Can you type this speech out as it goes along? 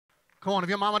Come on, if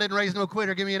your mama didn't raise no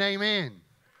quitter, give me an amen.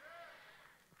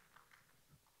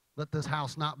 Let this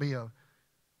house not be a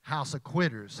house of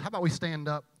quitters. How about we stand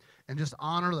up and just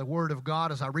honor the Word of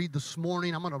God as I read this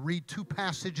morning? I'm going to read two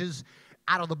passages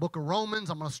out of the book of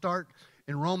Romans. I'm going to start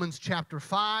in Romans chapter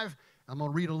 5. I'm going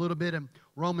to read a little bit in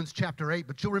Romans chapter 8.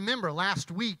 But you'll remember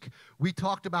last week we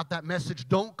talked about that message,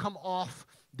 don't come off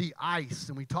the ice.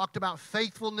 And we talked about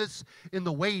faithfulness in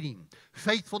the waiting,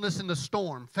 faithfulness in the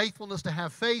storm, faithfulness to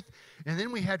have faith, and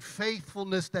then we had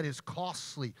faithfulness that is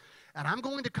costly. And I'm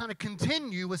going to kind of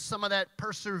continue with some of that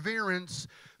perseverance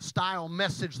style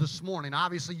message this morning.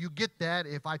 Obviously, you get that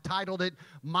if I titled it,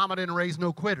 Mama Didn't Raise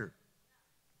No Quitter.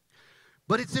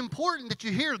 But it's important that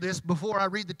you hear this before I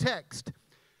read the text.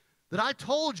 That I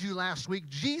told you last week,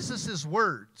 Jesus'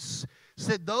 words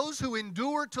said, those who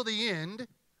endure till the end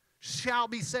shall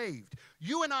be saved.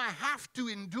 You and I have to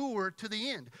endure to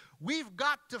the end. We've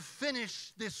got to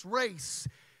finish this race.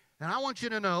 And I want you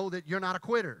to know that you're not a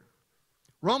quitter.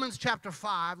 Romans chapter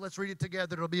 5, let's read it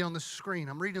together. It'll be on the screen.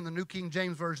 I'm reading the New King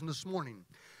James Version this morning.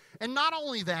 And not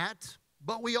only that,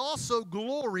 but we also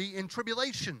glory in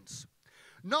tribulations,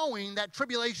 knowing that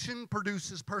tribulation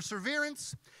produces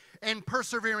perseverance, and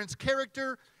perseverance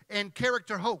character, and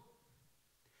character hope.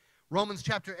 Romans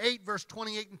chapter 8, verse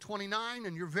 28 and 29,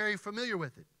 and you're very familiar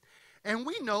with it. And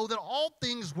we know that all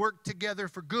things work together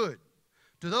for good,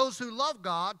 to those who love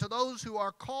God, to those who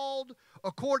are called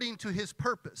according to His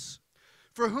purpose.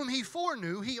 For whom He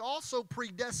foreknew, He also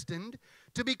predestined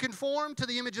to be conformed to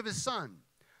the image of His Son,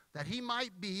 that He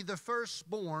might be the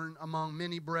firstborn among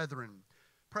many brethren.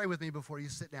 Pray with me before you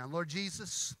sit down. Lord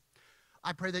Jesus,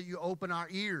 I pray that you open our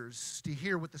ears to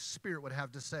hear what the Spirit would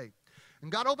have to say.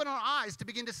 And God, open our eyes to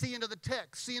begin to see into the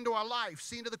text, see into our life,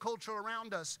 see into the culture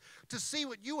around us, to see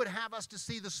what you would have us to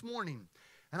see this morning.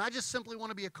 And I just simply want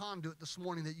to be a conduit this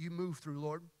morning that you move through,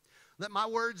 Lord. Let my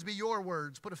words be your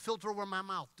words. Put a filter over my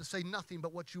mouth to say nothing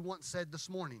but what you once said this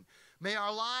morning. May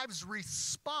our lives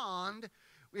respond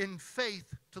in faith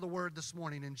to the word this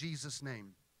morning in Jesus'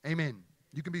 name. Amen.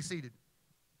 You can be seated.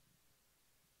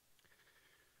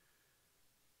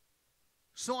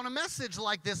 So on a message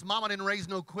like this, Mama Didn't Raise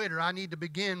No Quitter, I need to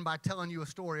begin by telling you a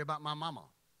story about my mama.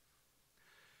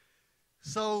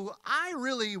 So I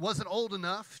really wasn't old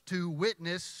enough to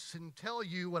witness and tell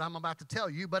you what I'm about to tell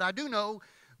you, but I do know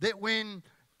that when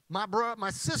my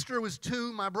sister was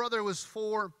 2, my brother was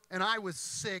 4, and I was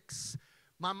 6,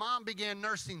 my mom began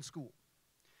nursing school.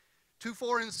 2,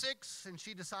 4, and 6, and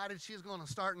she decided she was going to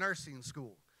start nursing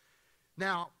school.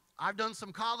 Now, I've done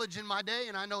some college in my day,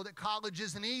 and I know that college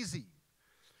isn't easy.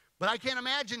 But I can't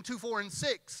imagine 2, 4, and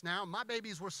 6. Now, my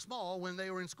babies were small when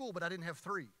they were in school, but I didn't have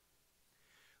 3.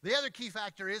 The other key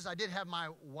factor is I did have my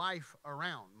wife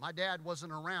around. My dad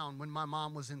wasn't around when my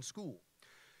mom was in school.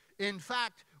 In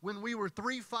fact, when we were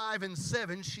 3, 5, and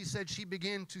 7, she said she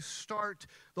began to start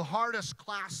the hardest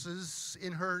classes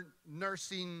in her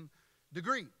nursing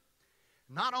degree.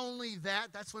 Not only that,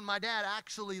 that's when my dad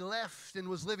actually left and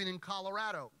was living in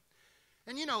Colorado.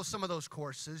 And you know some of those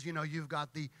courses, you know, you've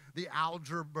got the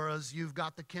algebras, you've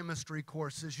got the chemistry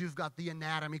courses, you've got the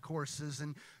anatomy courses,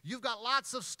 and you've got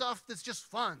lots of stuff that's just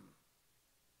fun.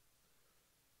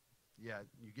 Yeah,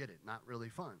 you get it, not really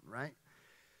fun, right?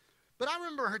 But I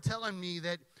remember her telling me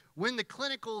that when the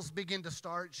clinicals begin to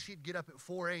start, she'd get up at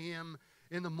 4 a.m.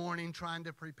 in the morning trying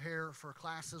to prepare for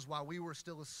classes while we were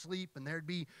still asleep, and there'd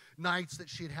be nights that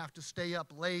she'd have to stay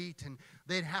up late, and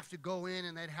they'd have to go in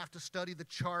and they'd have to study the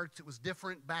charts. It was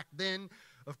different back then.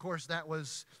 Of course, that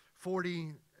was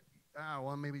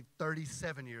maybe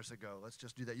 37 years ago. Let's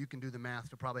just do that. You can do the math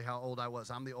to probably how old I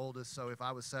was. I'm the oldest, so if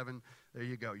I was 7, there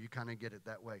you go. You kind of get it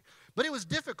that way. But it was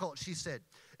difficult, she said.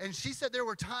 And she said there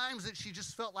were times that she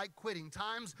just felt like quitting,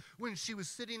 times when she was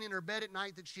sitting in her bed at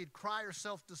night that she'd cry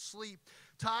herself to sleep,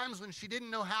 times when she didn't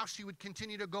know how she would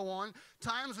continue to go on,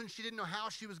 times when she didn't know how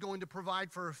she was going to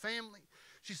provide for her family.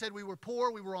 She said we were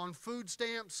poor, we were on food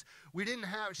stamps, we didn't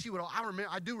have,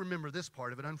 I do remember this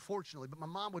part of it, unfortunately, but my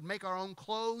mom would make our own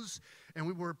clothes, and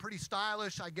we were pretty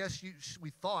stylish, I guess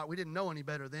we thought. We didn't know any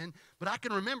better then, but I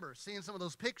can remember seeing some of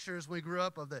those pictures when we grew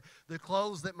up of the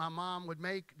clothes that my mom would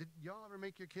make. Did y'all ever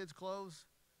make your kids' clothes?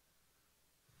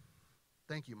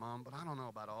 Thank you, Mom, but I don't know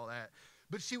about all that.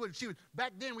 But she would,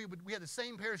 back then we had the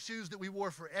same pair of shoes that we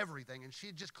wore for everything, and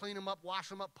she'd just clean them up, wash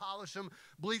them up, polish them,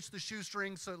 bleach the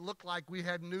shoestrings so it looked like we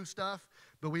had new stuff,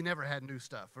 but we never had new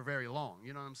stuff for very long.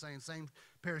 You know what I'm saying? Same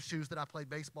pair of shoes that I played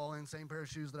baseball in, same pair of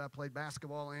shoes that I played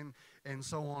basketball in, and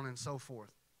so on and so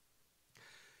forth.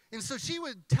 And so she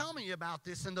would tell me about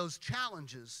this and those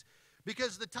challenges,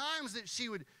 because the times that she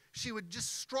would she would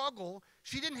just struggle.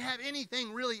 She didn't have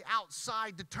anything really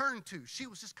outside to turn to. She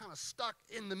was just kind of stuck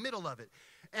in the middle of it.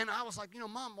 And I was like,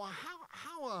 Mom, well,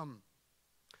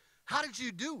 how did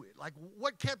you do it? Like,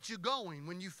 what kept you going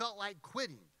when you felt like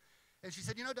quitting? And she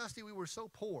said, Dusty, we were so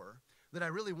poor that I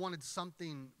really wanted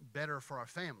something better for our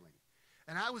family.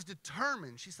 And I was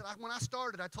determined. She said, when I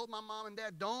started, I told my mom and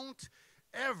dad, don't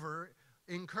ever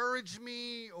encourage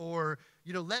me or,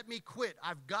 let me quit.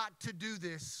 I've got to do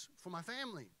this for my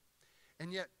family.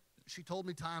 And yet she told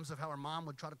me times of how her mom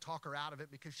would try to talk her out of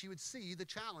it because she would see the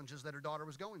challenges that her daughter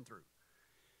was going through.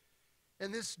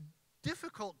 And this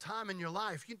difficult time in your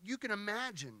life, you can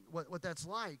imagine what that's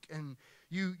like. And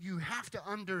you have to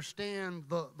understand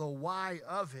the why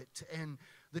of it and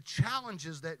the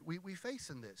challenges that we face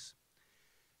in this.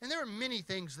 And there are many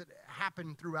things that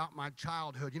happened throughout my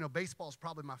childhood. Baseball is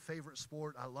probably my favorite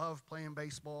sport. I love playing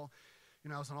baseball.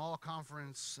 I was an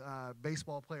all-conference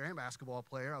baseball player and basketball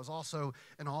player. I was also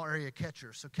an all-area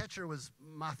catcher. So catcher was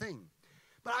my thing.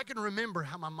 But I can remember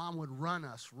how my mom would run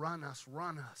us. I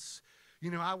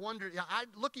wonder,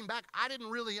 looking back, I didn't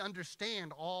really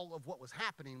understand all of what was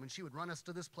happening when she would run us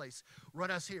to this place, run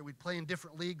us here. We'd play in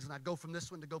different leagues, and I'd go from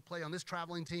this one to go play on this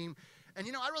traveling team. And,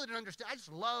 I really didn't understand. I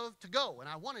just loved to go, and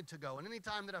I wanted to go. And any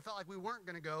time that I felt like we weren't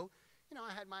going to go,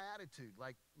 I had my attitude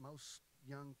like most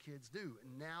young kids do.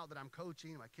 And now that I'm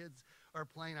coaching, my kids are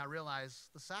playing, I realize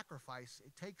the sacrifice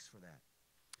it takes for that.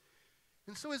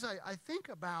 And so as I think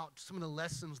about some of the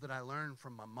lessons that I learned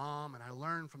from my mom and I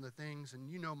learned from the things, and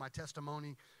my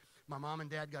testimony, my mom and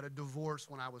dad got a divorce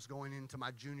when I was going into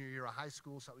my junior year of high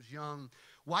school, so I was young,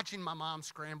 watching my mom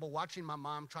scramble, watching my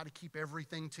mom try to keep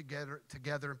everything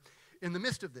together in the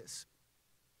midst of this.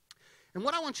 And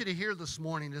what I want you to hear this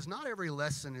morning is not every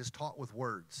lesson is taught with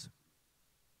words.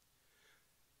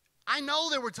 I know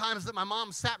there were times that my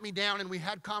mom sat me down and we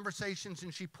had conversations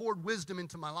and she poured wisdom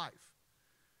into my life.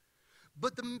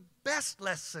 But the best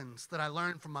lessons that I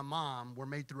learned from my mom were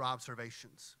made through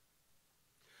observations.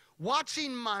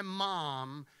 Watching my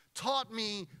mom taught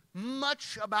me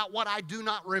much about what I do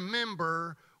not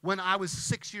remember when I was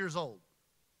 6 years old.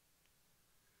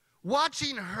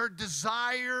 Watching her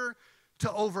desire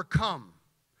to overcome,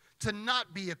 to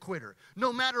not be a quitter.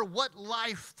 No matter what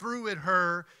life threw at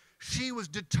her, she was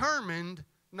determined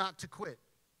not to quit.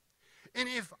 And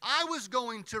if I was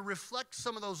going to reflect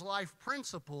some of those life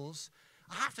principles,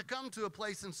 I have to come to a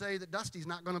place and say that Dusty's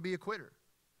not going to be a quitter.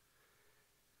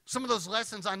 Some of those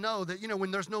lessons I know that,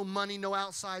 when there's no money, no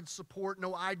outside support,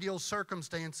 no ideal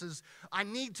circumstances, I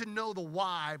need to know the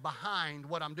why behind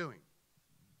what I'm doing.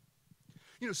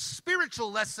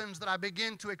 Spiritual lessons that I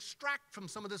begin to extract from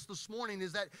some of this morning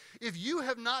is that if you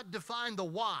have not defined the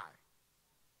why,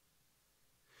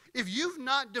 if you've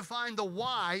not defined the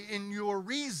why in your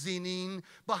reasoning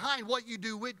behind what you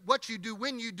do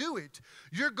when you do it,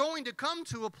 you're going to come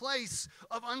to a place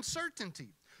of uncertainty.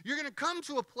 You're going to come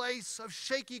to a place of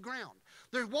shaky ground.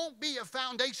 There won't be a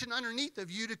foundation underneath of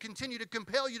you to continue to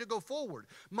compel you to go forward.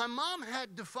 My mom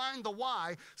had defined the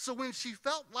why, so when she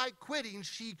felt like quitting,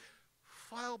 she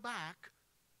fell back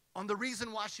on the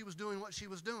reason why she was doing what she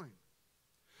was doing.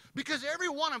 Because every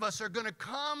one of us are going to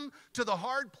come to the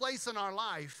hard place in our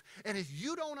life, and if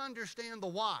you don't understand the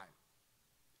why,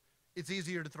 it's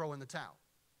easier to throw in the towel.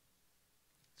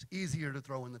 It's easier to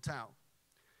throw in the towel.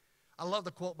 I love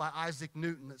the quote by Isaac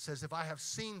Newton that says, "If I have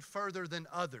seen further than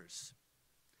others,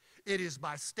 it is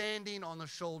by standing on the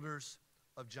shoulders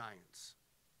of giants."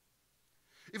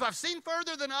 If I've seen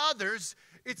further than others,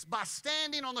 it's by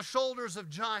standing on the shoulders of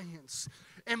giants.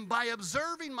 And by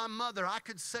observing my mother, I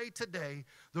could say today,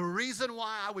 the reason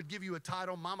why I would give you a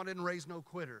title, Mama Didn't Raise No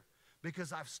Quitter,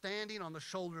 because I'm standing on the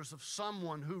shoulders of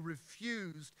someone who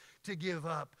refused to give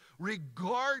up,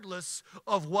 regardless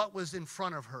of what was in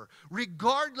front of her,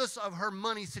 regardless of her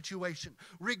money situation,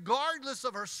 regardless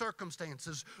of her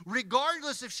circumstances,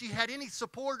 regardless if she had any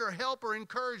support or help or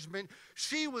encouragement,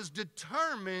 she was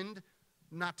determined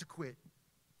not to quit.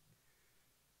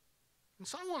 And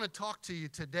so I want to talk to you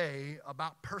today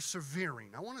about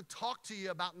persevering. I want to talk to you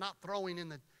about not throwing in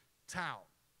the towel.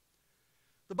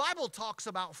 The Bible talks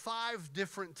about 5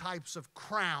 different types of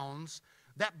crowns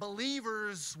that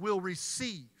believers will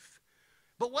receive.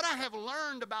 But what I have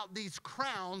learned about these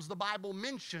crowns, the Bible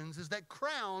mentions, is that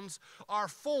crowns are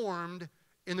formed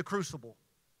in the crucible.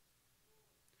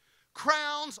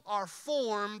 Crowns are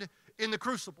formed in the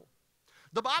crucible.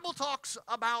 The Bible talks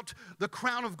about the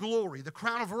crown of glory, the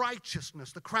crown of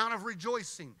righteousness, the crown of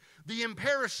rejoicing, the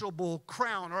imperishable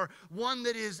crown, or one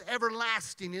that is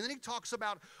everlasting. And then he talks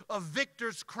about a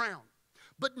victor's crown.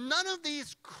 But none of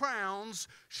these crowns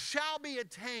shall be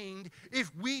attained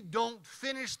if we don't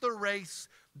finish the race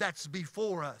that's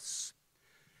before us.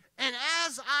 And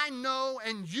as I know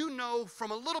and you know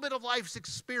from a little bit of life's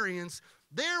experience,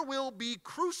 there will be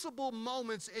crucible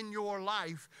moments in your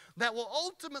life that will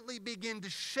ultimately begin to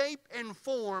shape and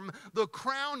form the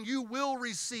crown you will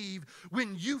receive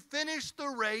when you finish the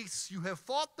race, you have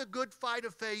fought the good fight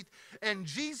of faith, and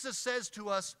Jesus says to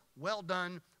us, "Well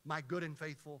done, my good and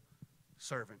faithful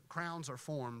servant." Crowns are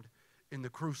formed in the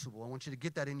crucible. I want you to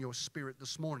get that in your spirit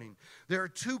this morning. There are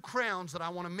two crowns that I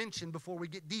want to mention before we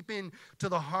get deep into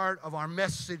the heart of our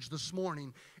message this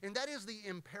morning, and that is the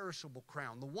imperishable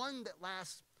crown, the one that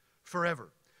lasts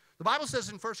forever. The Bible says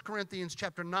in 1 Corinthians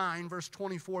chapter 9, verse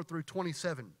 24 through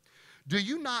 27, "Do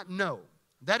you not know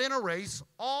that in a race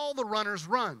all the runners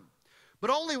run, but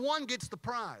only one gets the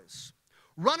prize?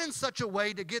 Run in such a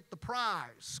way to get the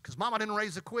prize," because mama didn't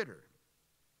raise a quitter.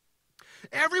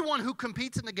 "Everyone who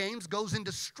competes in the games goes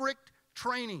into strict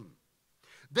training.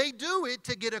 They do it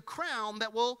to get a crown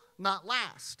that will not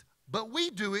last, but we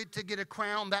do it to get a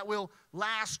crown that will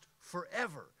last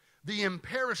forever, the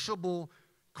imperishable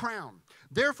crown.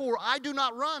 Therefore, I do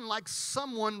not run like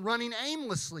someone running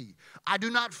aimlessly. I do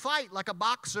not fight like a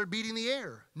boxer beating the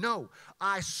air. No,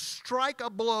 I strike a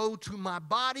blow to my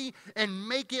body and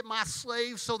make it my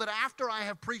slave, so that after I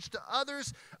have preached to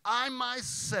others, I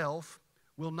myself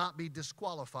will not be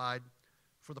disqualified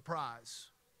for the prize."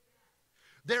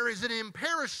 There is an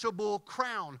imperishable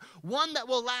crown, one that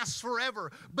will last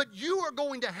forever, but you are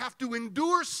going to have to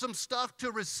endure some stuff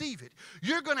to receive it.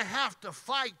 You're going to have to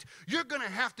fight. You're going to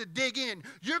have to dig in.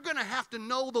 You're going to have to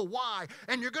know the why,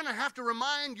 and you're going to have to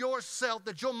remind yourself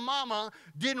that your mama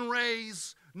didn't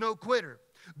raise no quitter.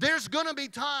 There's going to be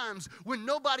times when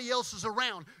nobody else is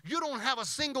around. You don't have a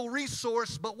single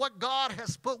resource but what God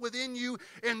has put within you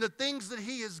and the things that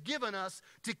He has given us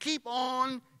to keep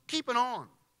on keeping on.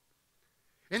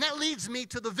 And that leads me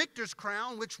to the victor's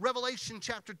crown, which Revelation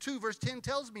chapter 2, verse 10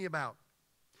 tells me about.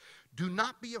 "Do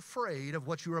not be afraid of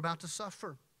what you are about to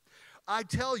suffer. I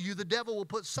tell you, the devil will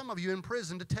put some of you in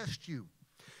prison to test you,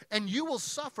 and you will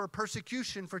suffer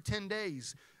persecution for 10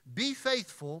 days. Be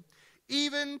faithful,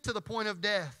 even to the point of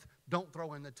death." Don't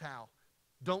throw in the towel.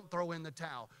 Don't throw in the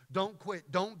towel. Don't quit.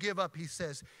 Don't give up, He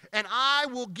says. "And I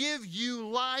will give you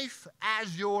life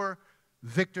as your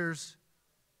victor's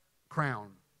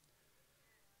crown."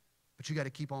 But you got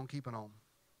to keep on keeping on.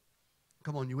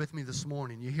 Come on, you with me this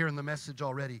morning? You're hearing the message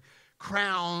already.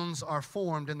 Crowns are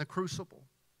formed in the crucible.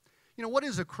 You know, what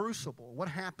is a crucible? What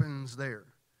happens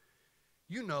there?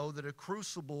 You know that a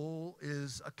crucible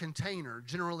is a container,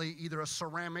 generally either a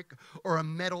ceramic or a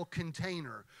metal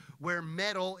container, where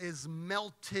metal is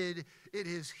melted, it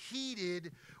is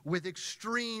heated with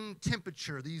extreme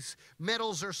temperature. These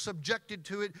metals are subjected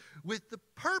to it with the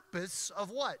purpose of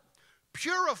what?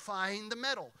 Purifying the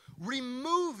metal,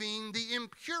 removing the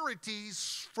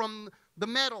impurities from the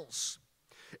metals.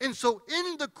 And so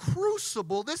in the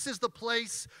crucible, this is the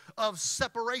place of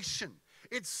separation.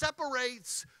 It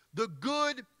separates the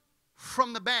good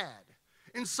from the bad.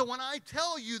 And so when I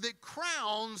tell you that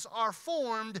crowns are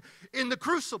formed in the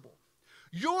crucible,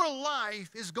 your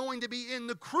life is going to be in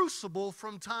the crucible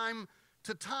from time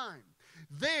to time.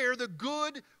 There, the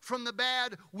good from the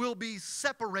bad will be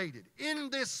separated in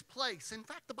this place. In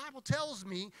fact, the Bible tells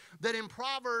me that in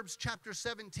Proverbs chapter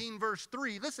 17, verse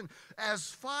 3, listen, "As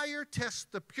fire tests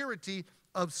the purity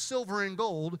of silver and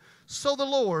gold, so the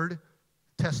Lord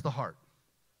tests the heart."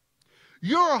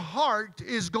 Your heart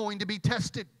is going to be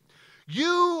tested.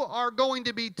 You are going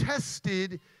to be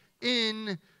tested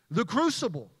in the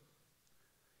crucible.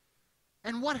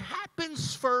 And what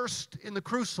happens first in the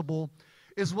crucible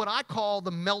is what I call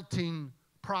the melting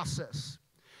process.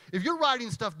 If you're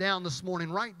writing stuff down this morning,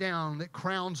 write down that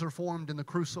crowns are formed in the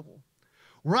crucible.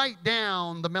 Write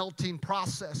down the melting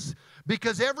process,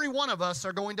 because every one of us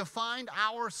are going to find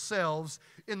ourselves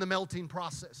in the melting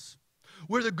process,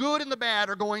 where the good and the bad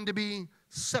are going to be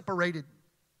separated.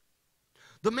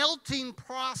 The melting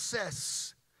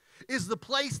process is the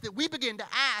place that we begin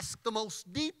to ask the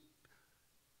most deep.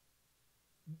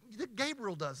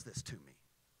 Gabriel does this to me.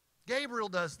 Gabriel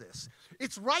does this.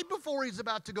 It's right before he's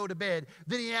about to go to bed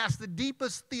that he asks the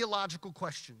deepest theological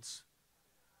questions.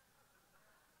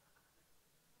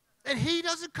 And he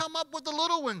doesn't come up with the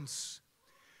little ones.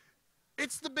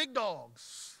 It's the big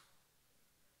dogs.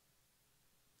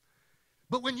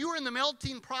 But when you're in the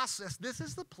melting process, this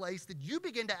is the place that you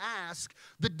begin to ask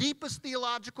the deepest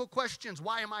theological questions.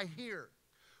 Why am I here?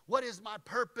 What is my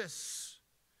purpose?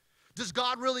 Does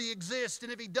God really exist?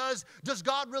 And if He does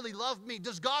God really love me?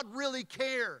 Does God really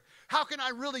care? How can I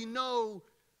really know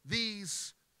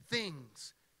these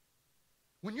things?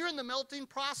 When you're in the melting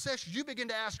process, you begin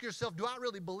to ask yourself, do I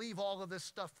really believe all of this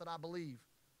stuff that I believe?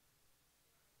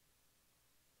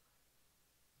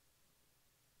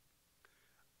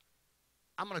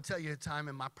 I'm going to tell you a time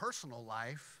in my personal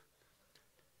life.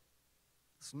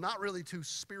 It's not really too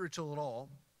spiritual at all,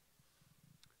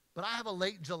 but I have a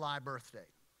late July birthday.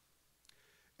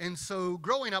 And so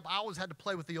growing up, I always had to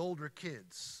play with the older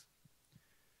kids.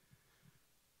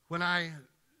 When I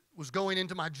was going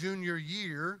into my junior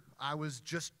year, I was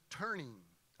just turning.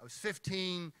 I was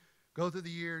 15, go through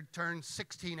the year, turned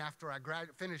 16 after I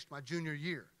finished my junior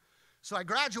year. So I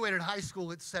graduated high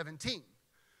school at 17.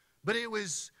 But it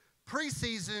was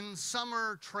preseason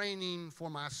summer training for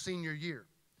my senior year.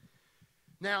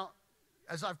 Now,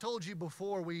 as I've told you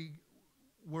before, we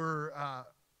were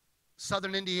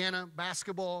Southern Indiana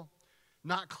basketball,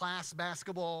 not class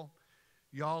basketball.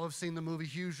 Y'all have seen the movie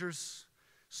Hoosiers.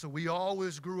 So we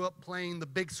always grew up playing the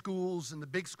big schools, and the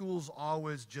big schools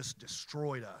always just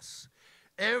destroyed us.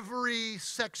 Every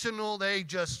sectional, they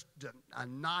just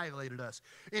annihilated us.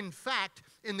 In fact,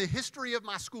 in the history of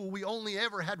my school, we only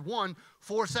ever had won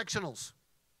 4 sectionals.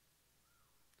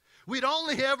 We'd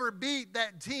only ever beat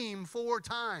that team 4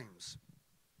 times.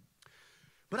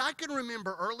 But I can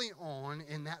remember early on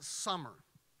in that summer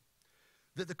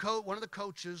that one of the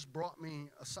coaches brought me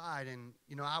aside, and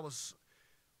I was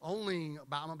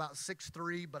I'm about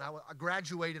 6'3", but I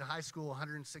graduated high school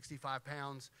 165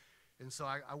 pounds, and so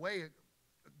I weigh a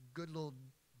good little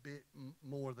bit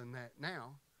more than that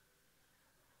now.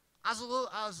 I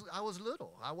was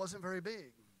little. I wasn't very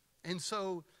big, and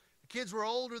so the kids were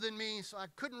older than me, so I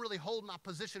couldn't really hold my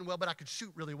position well, but I could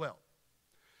shoot really well.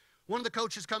 One of the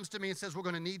coaches comes to me and says, "We're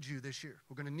going to need you this year.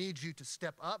 We're going to need you to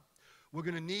step up. We're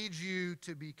going to need you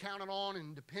to be counted on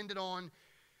and depended on."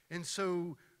 And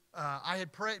so I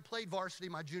had played varsity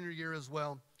my junior year as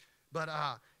well, but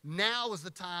now was the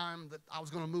time that I was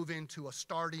going to move into a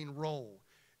starting role,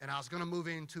 and I was going to move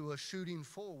into a shooting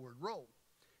forward role.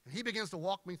 And he begins to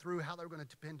walk me through how they were going to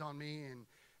depend on me,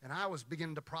 and I was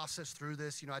beginning to process through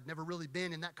this. I'd never really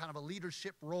been in that kind of a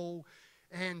leadership role,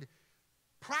 and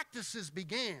practices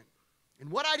began.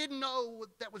 And what I didn't know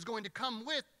that was going to come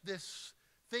with this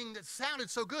thing that sounded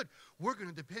so good. We're going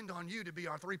to depend on you to be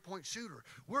our three-point shooter.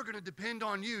 We're going to depend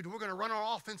on you. We're going to run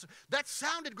our offense. That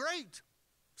sounded great.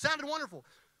 Sounded wonderful.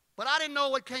 But I didn't know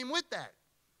what came with that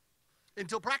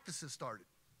until practices started.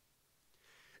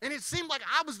 And it seemed like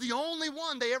I was the only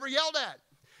one they ever yelled at.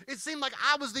 It seemed like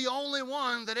I was the only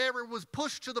one that ever was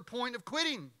pushed to the point of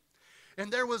quitting. And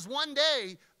there was one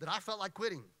day that I felt like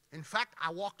quitting. In fact,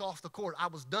 I walked off the court. I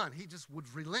was done. He just was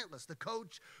relentless. The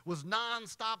coach was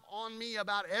nonstop on me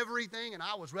about everything, and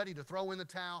I was ready to throw in the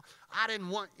towel. I didn't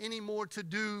want any more to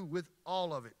do with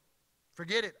all of it.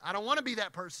 Forget it. I don't want to be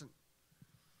that person.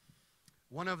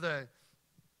 One of the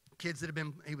kids that had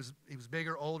been, he was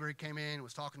bigger, older. He came in,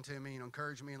 was talking to me,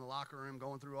 encouraged me in the locker room,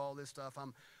 going through all this stuff.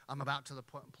 I'm about to the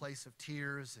place of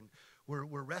tears, and we're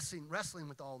wrestling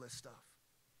with all this stuff.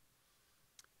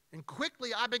 And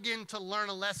quickly I began to learn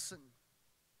a lesson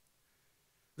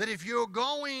that if you're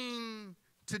going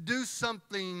to do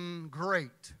something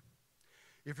great,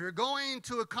 if you're going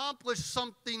to accomplish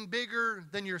something bigger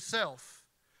than yourself,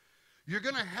 you're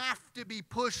going to have to be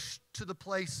pushed to the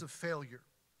place of failure.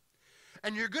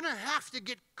 And you're going to have to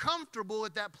get comfortable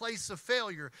at that place of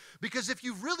failure, because if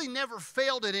you've really never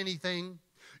failed at anything,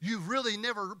 you've really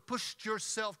never pushed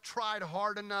yourself, tried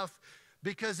hard enough.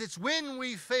 Because it's when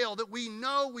we fail that we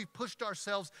know we've pushed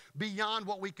ourselves beyond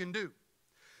what we can do.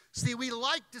 See, we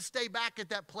like to stay back at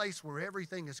that place where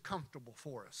everything is comfortable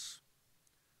for us.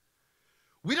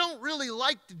 We don't really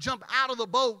like to jump out of the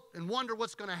boat and wonder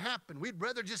what's going to happen. We'd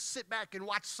rather just sit back and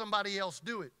watch somebody else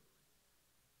do it.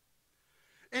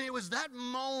 And it was that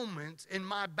moment in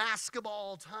my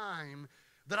basketball time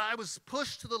that I was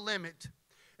pushed to the limit.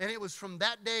 And it was from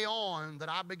that day on that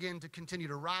I began to continue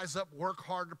to rise up, work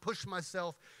harder, push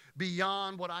myself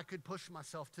beyond what I could push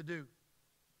myself to do.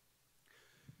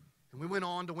 And we went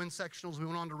on to win sectionals. We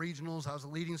went on to regionals. I was a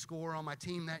leading scorer on my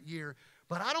team that year.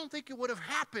 But I don't think it would have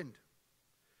happened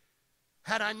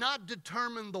had I not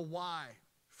determined the why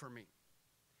for me.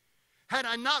 Had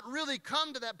I not really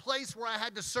come to that place where I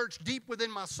had to search deep within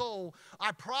my soul,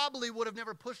 I probably would have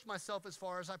never pushed myself as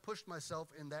far as I pushed myself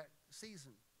in that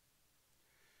season.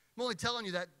 I'm only telling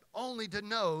you that only to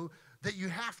know that you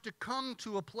have to come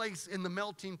to a place in the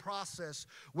melting process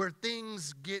where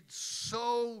things get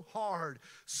so hard,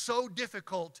 so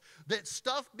difficult, that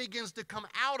stuff begins to come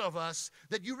out of us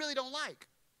that you really don't like.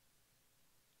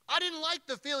 I didn't like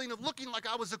the feeling of looking like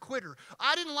I was a quitter.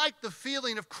 I didn't like the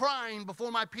feeling of crying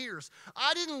before my peers.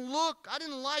 I didn't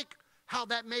like how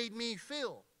that made me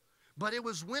feel. But it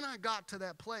was when I got to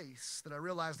that place that I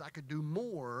realized I could do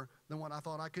more than what I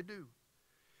thought I could do.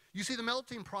 You see, the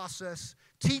melting process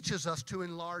teaches us to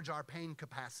enlarge our pain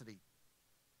capacity.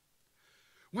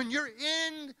 When you're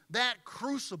in that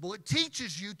crucible, it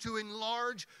teaches you to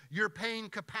enlarge your pain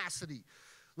capacity.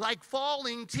 Like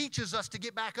falling teaches us to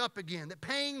get back up again. That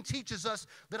pain teaches us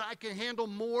that I can handle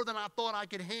more than I thought I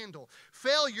could handle.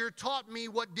 Failure taught me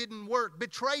what didn't work.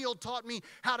 Betrayal taught me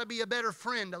how to be a better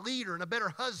friend, a leader, and a better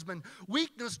husband.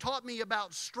 Weakness taught me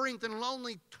about strength, and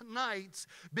lonely nights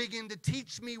begin to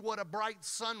teach me what a bright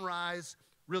sunrise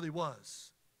really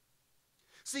was.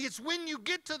 See, it's when you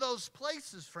get to those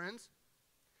places, friends,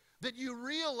 that you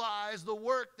realize the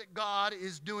work that God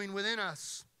is doing within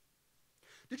us.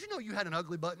 Did you know you had an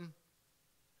ugly button?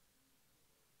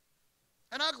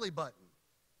 An ugly button.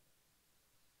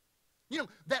 You know,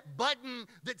 that button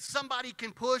that somebody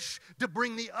can push to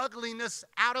bring the ugliness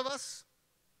out of us?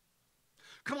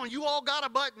 Come on, you all got a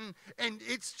button, and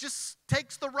it just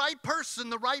takes the right person,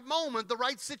 the right moment, the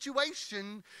right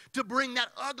situation to bring that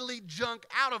ugly junk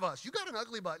out of us. You got an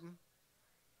ugly button.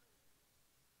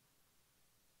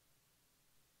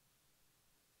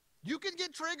 You can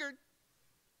get triggered.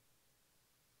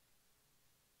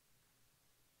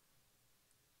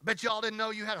 I bet y'all didn't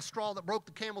know you had a straw that broke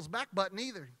the camel's back button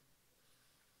either.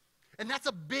 And that's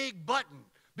a big button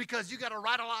because you got to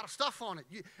write a lot of stuff on it.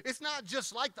 It's not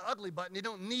just like the ugly button. You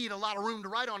don't need a lot of room to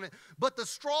write on it. But the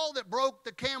straw that broke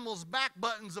the camel's back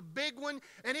button's a big one,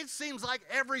 and it seems like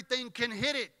everything can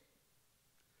hit it.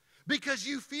 Because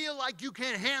you feel like you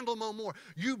can't handle no more.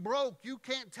 You broke. You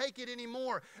can't take it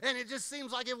anymore. And it just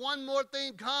seems like if one more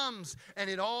thing comes, and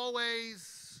it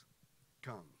always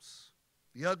comes.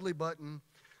 The ugly button,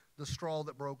 the straw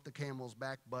that broke the camel's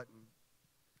back button.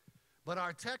 But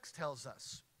our text tells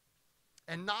us,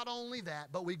 and not only that,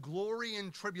 but we glory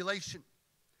in tribulation.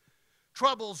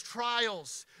 Troubles,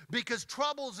 trials, because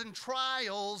troubles and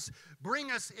trials bring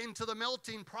us into the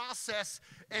melting process,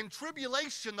 and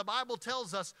tribulation, the Bible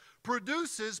tells us,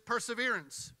 produces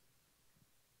perseverance.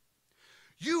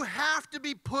 You have to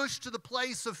be pushed to the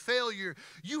place of failure.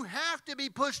 You have to be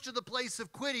pushed to the place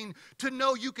of quitting to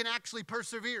know you can actually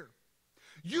persevere.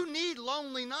 You need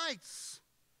lonely nights.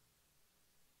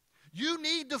 You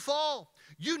need to fall.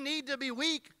 You need to be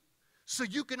weak so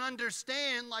you can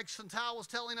understand, like Chantal was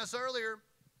telling us earlier,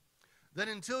 that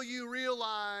until you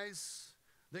realize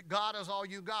that God is all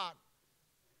you got,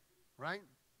 right?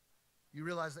 You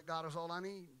realize that God is all I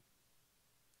need.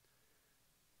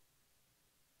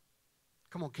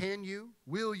 Come on, can you?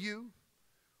 Will you?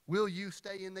 Will you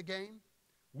stay in the game?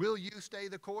 Will you stay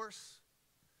the course?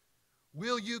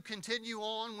 Will you continue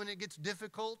on when it gets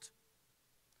difficult?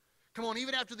 Come on,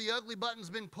 even after the ugly button's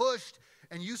been pushed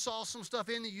and you saw some stuff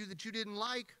in you that you didn't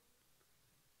like,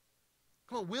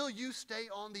 come on, will you stay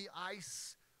on the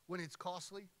ice when it's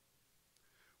costly?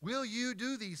 Will you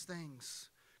do these things?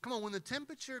 Come on, when the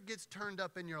temperature gets turned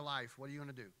up in your life, what are you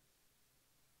going to do?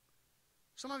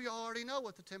 Some of you already know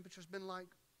what the temperature's been like.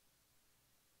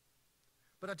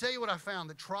 But I tell you what I found,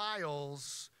 that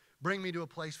trials bring me to a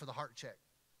place for the heart check.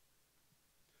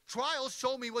 Trials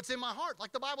show me what's in my heart.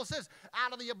 Like the Bible says,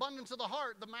 out of the abundance of the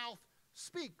heart, the mouth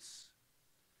speaks.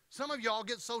 Some of y'all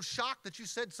get so shocked that you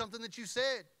said something that you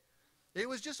said. It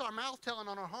was just our mouth telling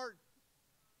on our heart.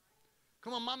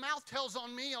 Come on, my mouth tells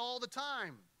on me all the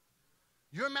time.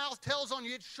 Your mouth tells on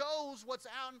you. It shows what's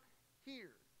out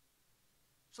here.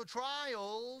 So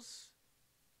trials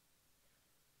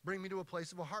bring me to a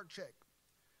place of a heart check.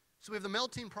 So we have the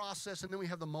melting process, and then we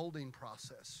have the molding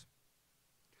process.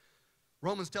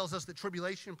 Romans tells us that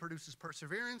tribulation produces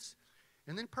perseverance,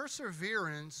 and then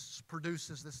perseverance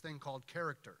produces this thing called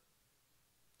character.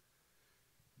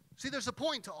 See, there's a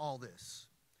point to all this.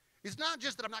 It's not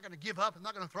just that I'm not going to give up, I'm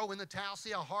not going to throw in the towel,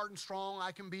 see how hard and strong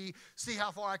I can be, see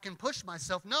how far I can push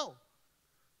myself. No.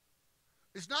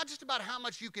 It's not just about how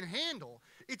much you can handle.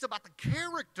 It's about the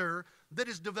character that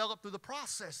is developed through the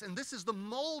process. And this is the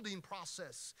molding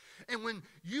process. And when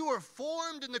you are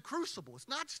formed in the crucible, it's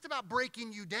not just about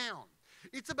breaking you down.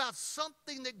 It's about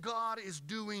something that God is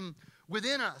doing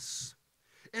within us.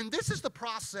 And this is the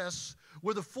process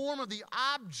where the form of the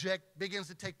object begins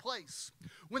to take place.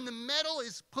 When the metal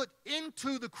is put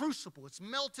into the crucible, it's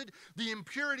melted, the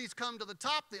impurities come to the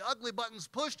top, the ugly button's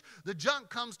pushed, the junk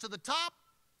comes to the top.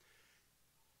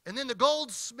 And then the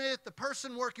goldsmith, the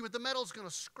person working with the metal, is going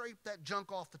to scrape that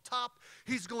junk off the top.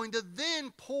 He's going to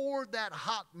then pour that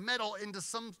hot metal into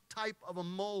some type of a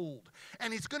mold.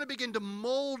 And he's going to begin to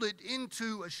mold it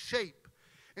into a shape.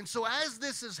 And so as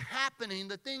this is happening,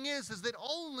 the thing is that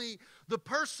only the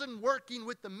person working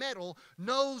with the metal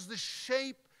knows the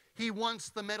shape he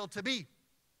wants the metal to be.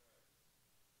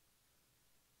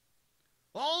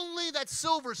 Only that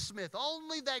silversmith,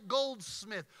 only that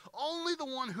goldsmith, only the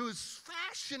one who's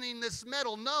fashioning this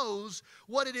metal knows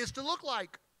what it is to look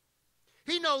like.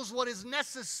 He knows what is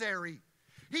necessary.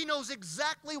 He knows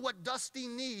exactly what Dusty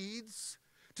needs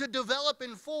to develop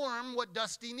and form what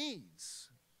Dusty needs.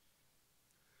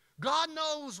 God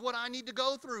knows what I need to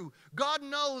go through. God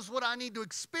knows what I need to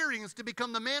experience to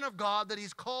become the man of God that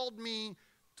He's called me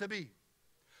to be.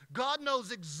 God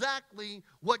knows exactly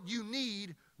what you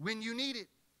need when you need it.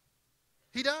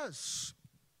 He does.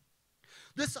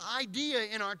 This idea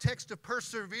in our text of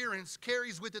perseverance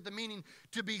carries with it the meaning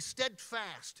to be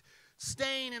steadfast,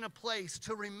 staying in a place,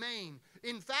 to remain.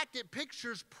 In fact, it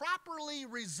pictures properly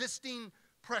resisting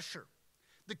pressure.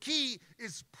 The key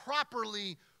is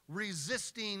properly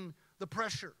resisting the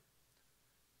pressure.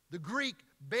 The Greek,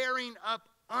 bearing up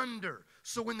under.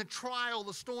 So when the trial,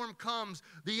 the storm comes,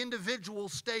 the individual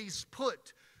stays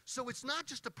put. So it's not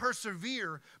just to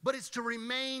persevere, but it's to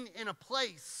remain in a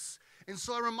place. And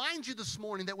so I remind you this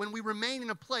morning that when we remain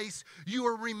in a place, you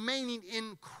are remaining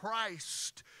in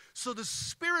Christ. So the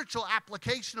spiritual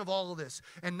application of all of this,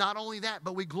 and not only that,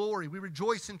 but we glory, we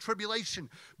rejoice in tribulation,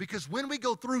 because when we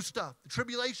go through stuff, the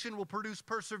tribulation will produce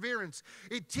perseverance.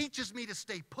 It teaches me to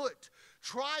stay put.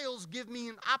 Trials give me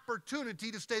an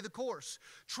opportunity to stay the course.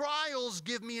 Trials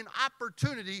give me an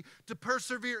opportunity to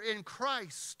persevere in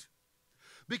Christ.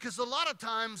 Because a lot of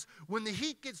times when the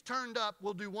heat gets turned up,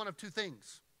 we'll do one of two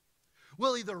things.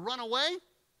 We'll either run away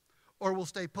or we'll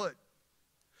stay put.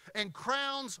 And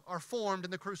crowns are formed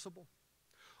in the crucible.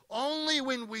 Only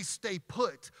when we stay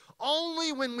put,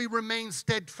 only when we remain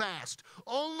steadfast,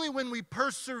 only when we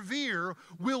persevere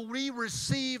will we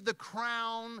receive the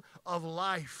crown of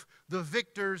life, the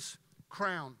victor's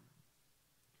crown.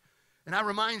 And I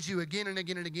remind you again and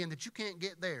again and again that you can't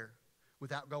get there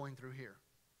without going through here.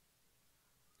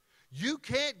 You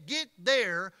can't get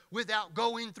there without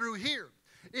going through here.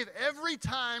 If every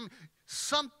time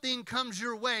something comes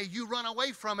your way, you run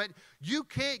away from it, you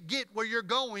can't get where you're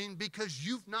going because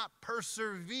you've not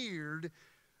persevered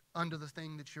under the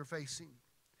thing that you're facing.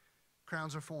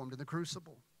 Crowns are formed in the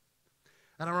crucible.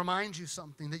 And I remind you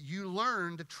something, that you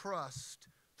learn to trust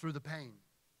through the pain.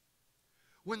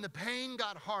 When the pain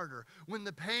got harder, when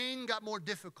the pain got more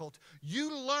difficult,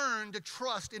 you learn to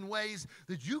trust in ways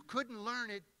that you couldn't learn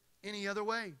it any other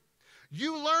way.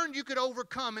 You learned you could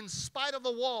overcome in spite of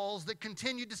the walls that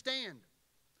continued to stand.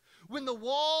 When the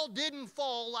wall didn't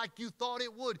fall like you thought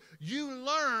it would, you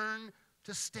learned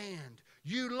to stand.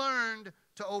 You learned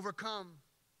to overcome.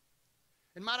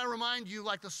 And might I remind you,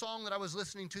 like the song that I was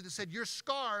listening to that said, your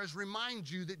scars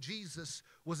remind you that Jesus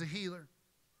was a healer.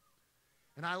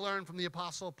 And I learned from the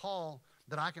Apostle Paul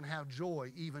that I can have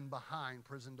joy even behind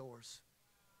prison doors.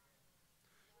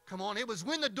 Come on, it was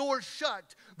when the doors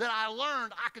shut that I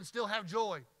learned I can still have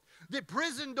joy. That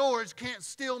prison doors can't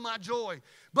steal my joy.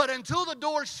 But until the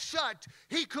doors shut,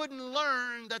 he couldn't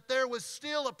learn that there was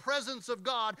still a presence of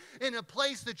God in a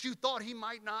place that you thought he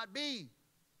might not be.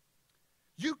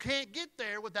 You can't get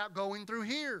there without going through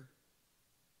here.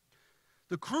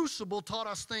 The crucible taught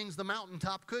us things the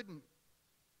mountaintop couldn't.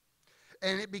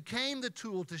 And it became the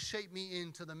tool to shape me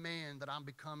into the man that I'm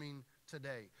becoming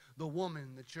today, the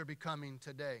woman that you're becoming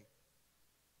today.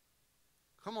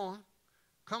 Come on,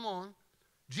 come on.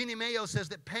 Jeannie Mayo says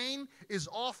that pain is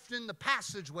often the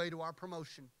passageway to our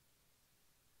promotion.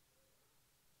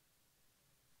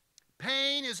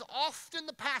 Pain is often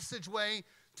the passageway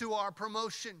to our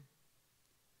promotion.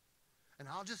 And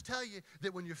I'll just tell you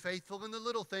that when you're faithful in the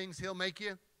little things, he'll make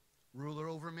you ruler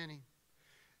over many.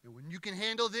 And when you can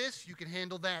handle this, you can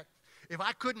handle that. If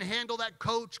I couldn't handle that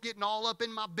coach getting all up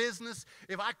in my business,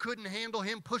 if I couldn't handle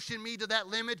him pushing me to that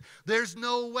limit, there's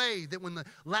no way that when the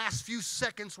last few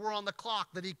seconds were on the clock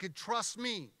that he could trust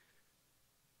me.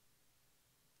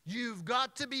 You've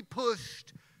got to be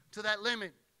pushed to that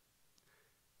limit.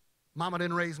 Mama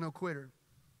didn't raise no quitter.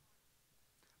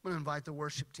 I'm going to invite the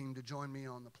worship team to join me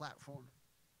on the platform.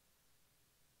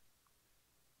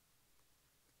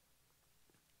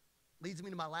 Leads me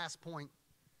to my last point,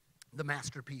 the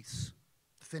masterpiece,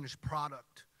 the finished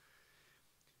product.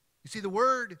 You see, the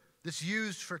word that's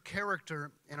used for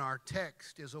character in our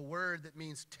text is a word that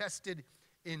means tested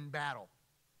in battle.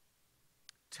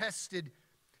 Tested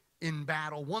in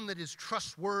battle, one that is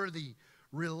trustworthy,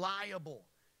 reliable.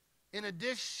 In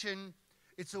addition,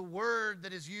 it's a word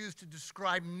that is used to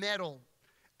describe metal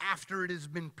after it has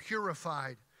been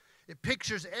purified. It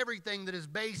pictures everything that is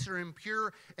base or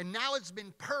impure, and now it's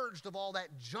been purged of all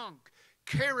that junk.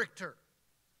 Character,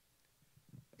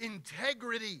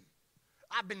 integrity.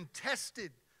 I've been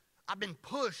tested. I've been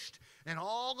pushed, and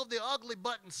all of the ugly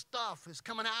button stuff is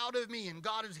coming out of me, and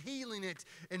God is healing it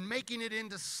and making it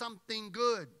into something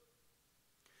good.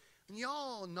 And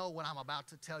y'all know what I'm about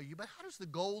to tell you, but how does the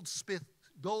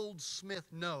goldsmith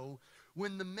know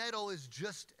when the metal is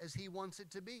just as he wants it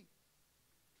to be.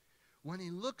 When he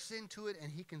looks into it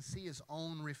and he can see his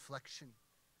own reflection.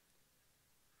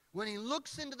 When he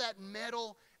looks into that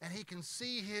metal and he can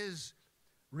see his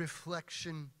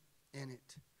reflection in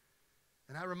it.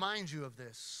 And I remind you of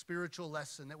this spiritual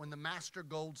lesson that when the master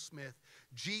goldsmith,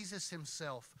 Jesus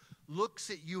himself, looks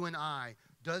at you and I,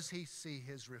 does he see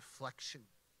his reflection?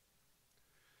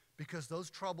 Because those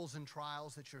troubles and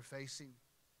trials that you're facing,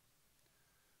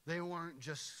 they weren't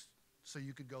just so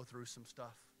you could go through some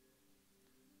stuff.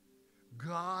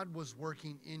 God was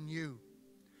working in you.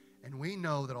 And we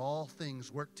know that all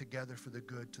things work together for the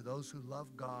good to those who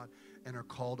love God and are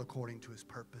called according to his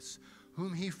purpose.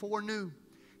 Whom he foreknew,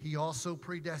 he also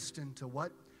predestined to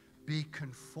what? Be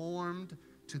conformed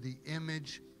to the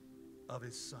image of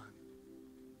his Son.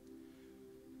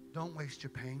 Don't waste your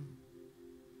pain.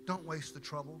 Don't waste the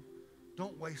trouble.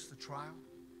 Don't waste the trial.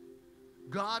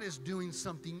 God is doing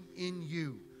something in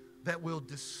you that will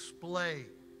display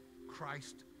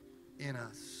Christ in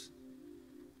us.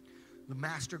 The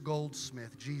master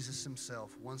goldsmith, Jesus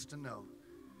himself, wants to know,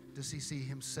 does he see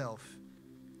himself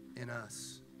in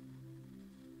us?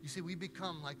 You see, we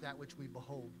become like that which we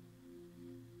behold.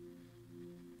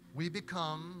 We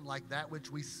become like that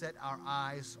which we set our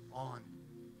eyes on.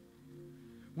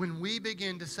 When we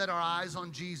begin to set our eyes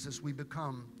on Jesus, we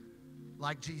become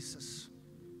like Jesus.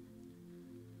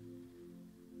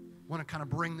 I want to kind of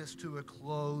bring this to a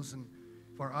close, and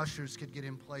if our ushers could get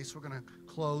in place, we're going to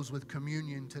close with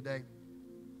communion today.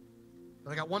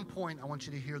 But I got one point I want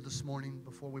you to hear this morning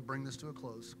before we bring this to a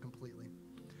close completely.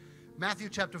 Matthew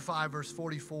chapter 5, verse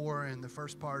 44, and the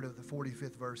first part of the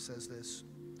 45th verse says this.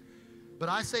 But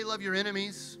I say, love your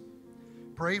enemies,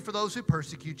 pray for those who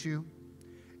persecute you.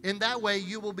 In that way,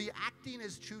 you will be acting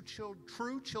as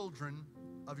true children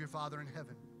of your Father in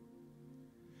heaven.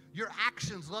 Your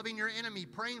actions, loving your enemy,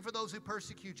 praying for those who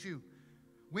persecute you.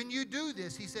 When you do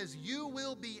this, he says, you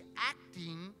will be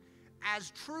acting as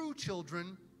true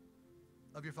children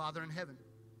of your Father in heaven.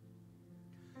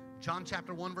 John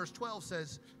chapter 1 verse 12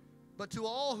 says, but to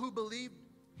all who believed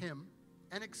him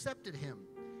and accepted him,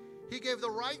 he gave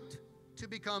the right to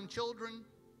become children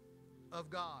of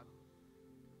God.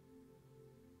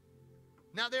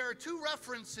 Now there are two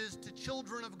references to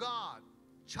children of God,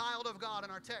 child of God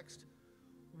in our text.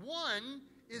 One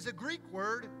is a Greek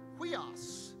word,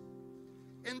 huios.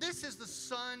 And this is the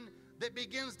son that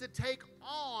begins to take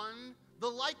on the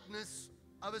likeness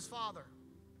of his father.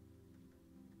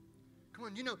 Come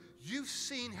on, you know, you've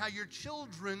seen how your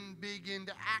children begin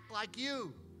to act like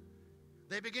you.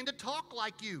 They begin to talk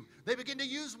like you. They begin to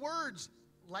use words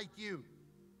like you.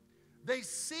 They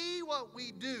see what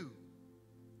we do,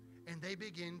 and they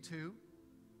begin to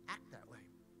act that way.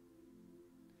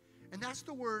 And that's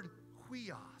the word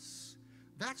huios.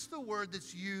 That's the word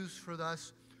that's used for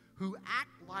us who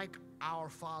act like our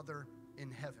Father in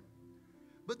heaven.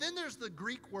 But then there's the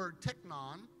Greek word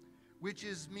teknon, which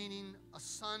is meaning a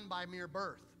son by mere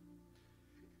birth.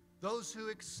 Those who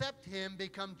accept him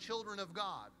become children of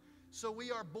God. So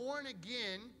we are born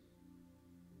again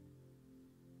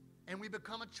and we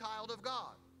become a child of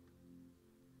God.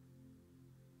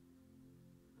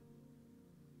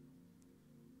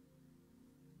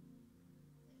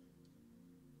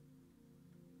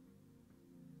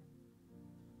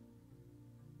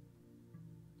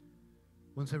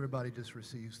 Once everybody just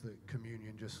receives the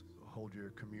communion, just hold your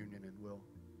communion and we'll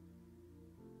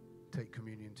take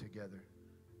communion together.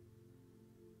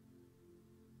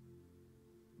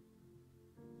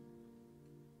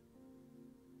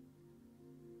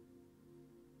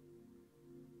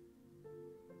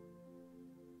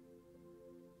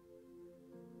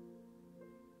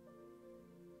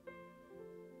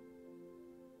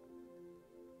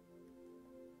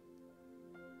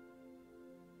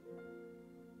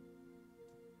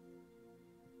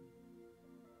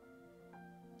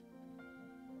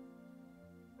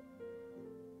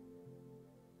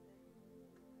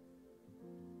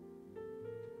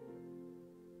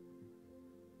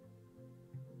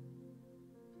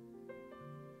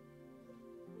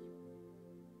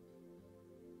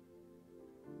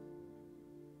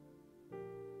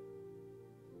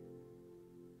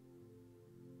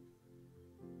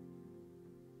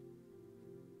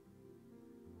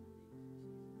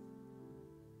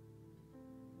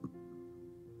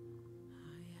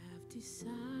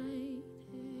 Decided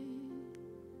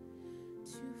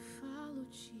to follow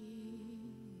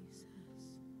Jesus.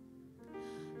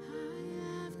 I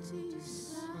have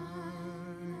decided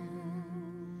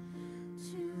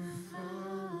to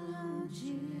follow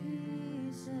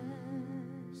Jesus.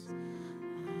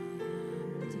 I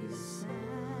have decided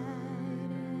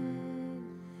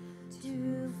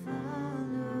to follow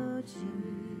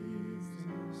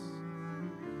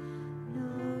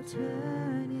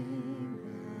turning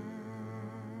back,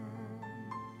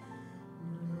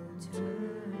 no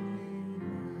turning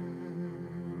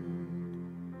back.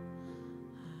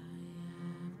 I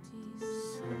have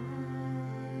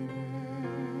decided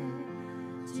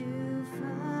to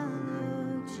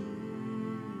follow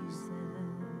Jesus.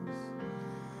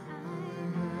 I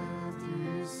have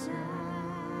decided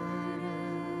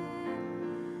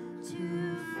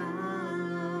to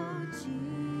follow Jesus.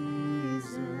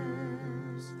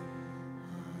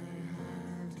 I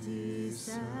have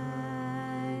decided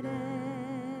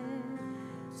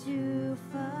to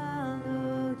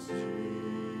follow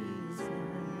Jesus.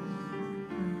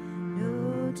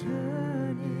 No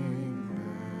turning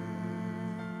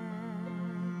back.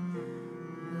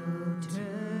 No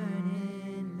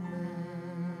turning back.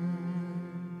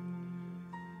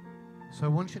 So I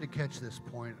want you to catch this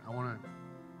point. I want to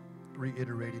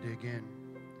reiterate it again.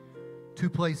 Two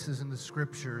places in the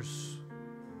scriptures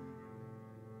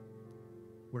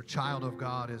where child of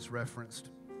God is referenced.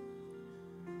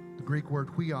 The Greek word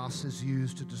huios is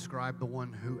used to describe the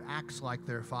one who acts like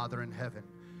their Father in heaven.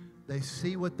 They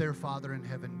see what their Father in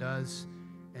heaven does,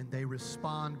 and they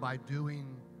respond by doing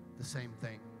the same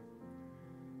thing.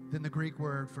 Then the Greek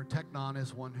word for teknon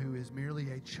is one who is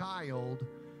merely a child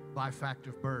by fact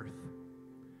of birth.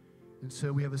 And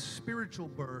so we have a spiritual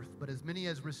birth, but as many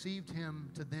as received him,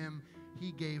 to them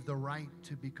he gave the right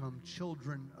to become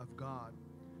children of God.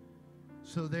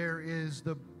 So there is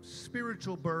the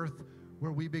spiritual birth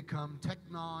where we become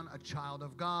teknon, a child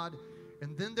of God.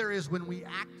 And then there is when we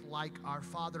act like our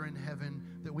Father in heaven,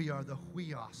 that we are the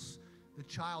huios, the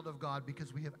child of God,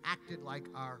 because we have acted like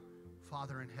our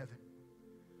Father in heaven.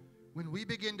 When we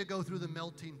begin to go through the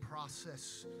melting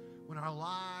process, when our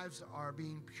lives are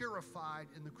being purified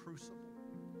in the crucible,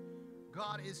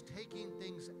 God is taking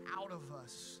things out of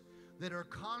us that are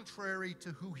contrary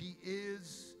to who he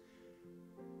is,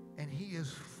 and he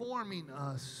is forming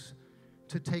us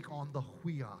to take on the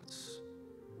huios,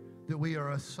 that we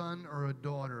are a son or a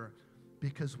daughter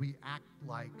because we act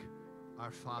like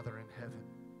our Father in heaven.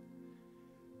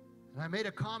 And I made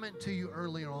a comment to you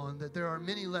earlier on that there are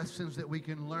many lessons that we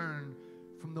can learn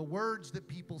from the words that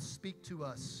people speak to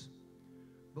us,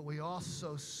 but we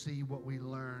also see what we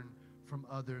learn from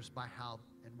others by how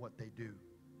and what they do.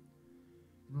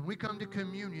 When we come to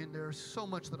communion, there is so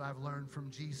much that I've learned from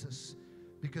Jesus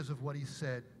because of what he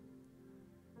said,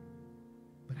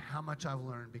 but how much I've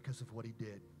learned because of what he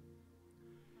did.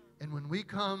 And when we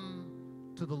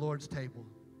come to the Lord's table,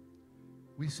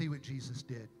 we see what Jesus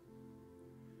did.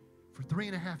 For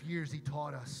 3.5 years, he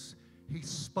taught us. He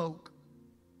spoke.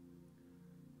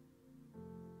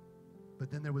 But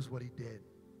then there was what he did.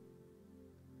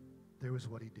 There was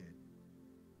what he did.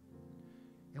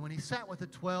 And when he sat with the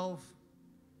 12,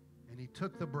 and he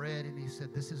took the bread and he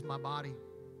said, "This is my body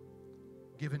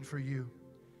given for you,"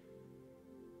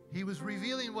 he was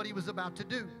revealing what he was about to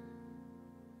do.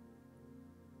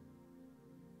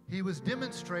 He was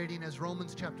demonstrating, as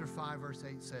Romans chapter 5, verse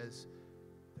 8 says,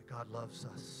 that God loves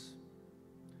us.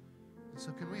 And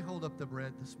so can we hold up the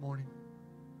bread this morning?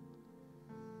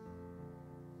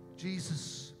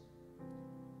 Jesus,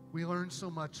 we learned so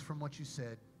much from what you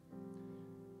said,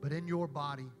 but in your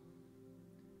body,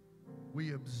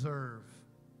 we observe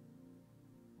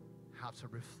how to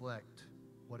reflect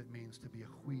what it means to be a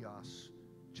huios,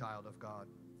 child of God.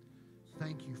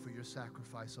 Thank you for your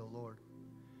sacrifice, O Lord.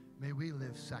 May we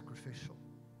live sacrificial.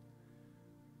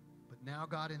 But now,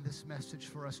 God, in this message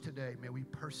for us today, may we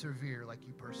persevere like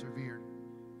you persevered.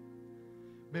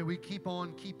 May we keep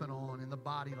on keeping on in the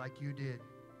body like you did.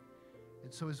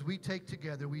 And so as we take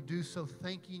together, we do so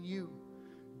thanking you,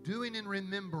 doing in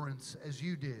remembrance as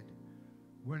you did.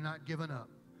 We're not giving up.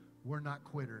 We're not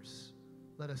quitters.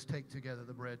 Let us take together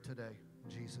the bread today. In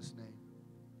Jesus' name.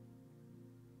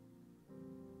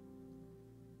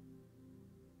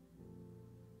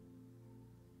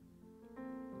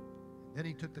 Then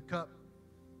he took the cup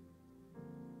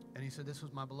and he said, "This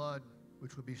was my blood,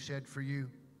 which would be shed for you."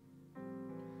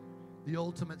 The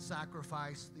ultimate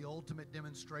sacrifice, the ultimate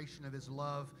demonstration of his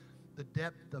love, the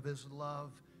depth of his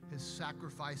love, his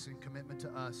sacrifice and commitment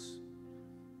to us.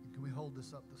 And can we hold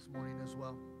this up this morning as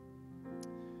well?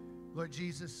 Lord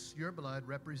Jesus, your blood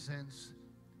represents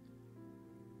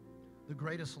the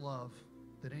greatest love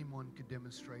that anyone could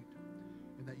demonstrate,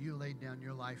 and that you laid down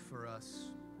your life for us.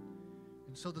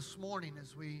 And so this morning,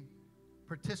 as we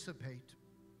participate,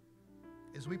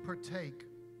 as we partake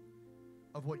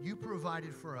of what you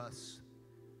provided for us,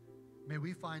 may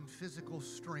we find physical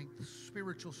strength,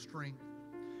 spiritual strength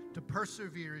to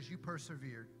persevere as you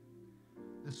persevered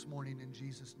this morning in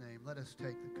Jesus' name. Let us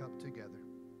take the cup together.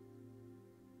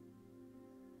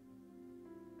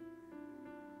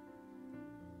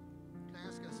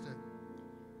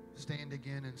 stand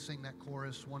again and sing that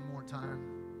chorus one more time.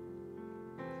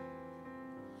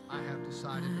 I have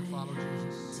decided to follow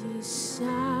Jesus. Decided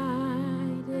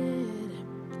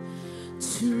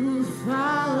to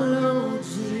follow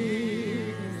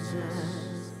Jesus.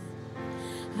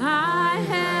 I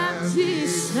have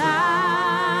decided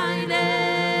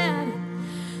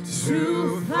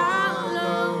to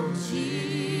follow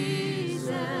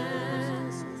Jesus.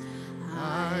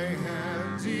 I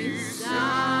have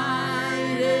decided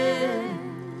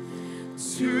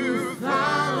to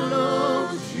follow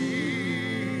Jesus.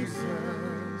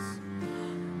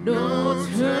 No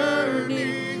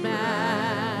turning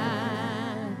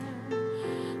back.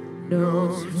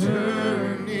 No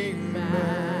turning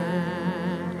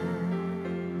back.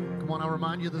 Come on, I'll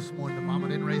remind you this morning that Mama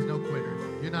didn't raise no quitter.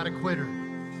 You're not a quitter.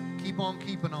 Keep on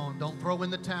keeping on. Don't throw in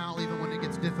the towel even when it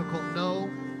gets difficult. Know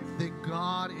that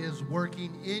God is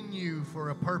working in you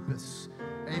for a purpose.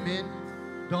 Amen.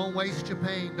 Don't waste your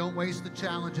pain. Don't waste the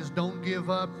challenges. Don't give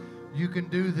up. You can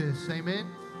do this. Amen.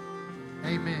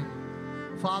 Amen.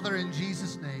 Father, in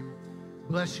Jesus' name,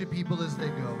 bless your people as they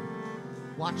go.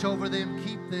 Watch over them,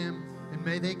 keep them, and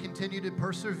may they continue to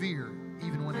persevere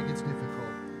even when it gets difficult.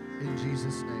 In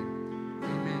Jesus' name,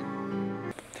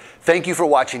 amen. Thank you for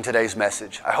watching today's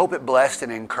message. I hope it blessed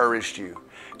and encouraged you.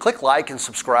 Click like and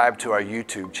subscribe to our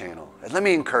YouTube channel. And let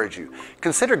me encourage you,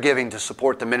 consider giving to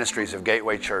support the ministries of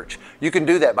Gateway Church. You can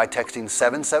do that by texting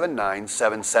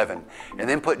 77977 and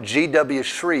then put GW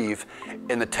Shreve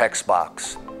in the text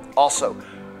box. Also,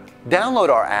 download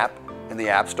our app in the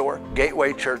App Store,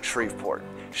 Gateway Church Shreveport.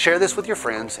 Share this with your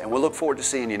friends, and we'll look forward to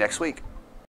seeing you next week.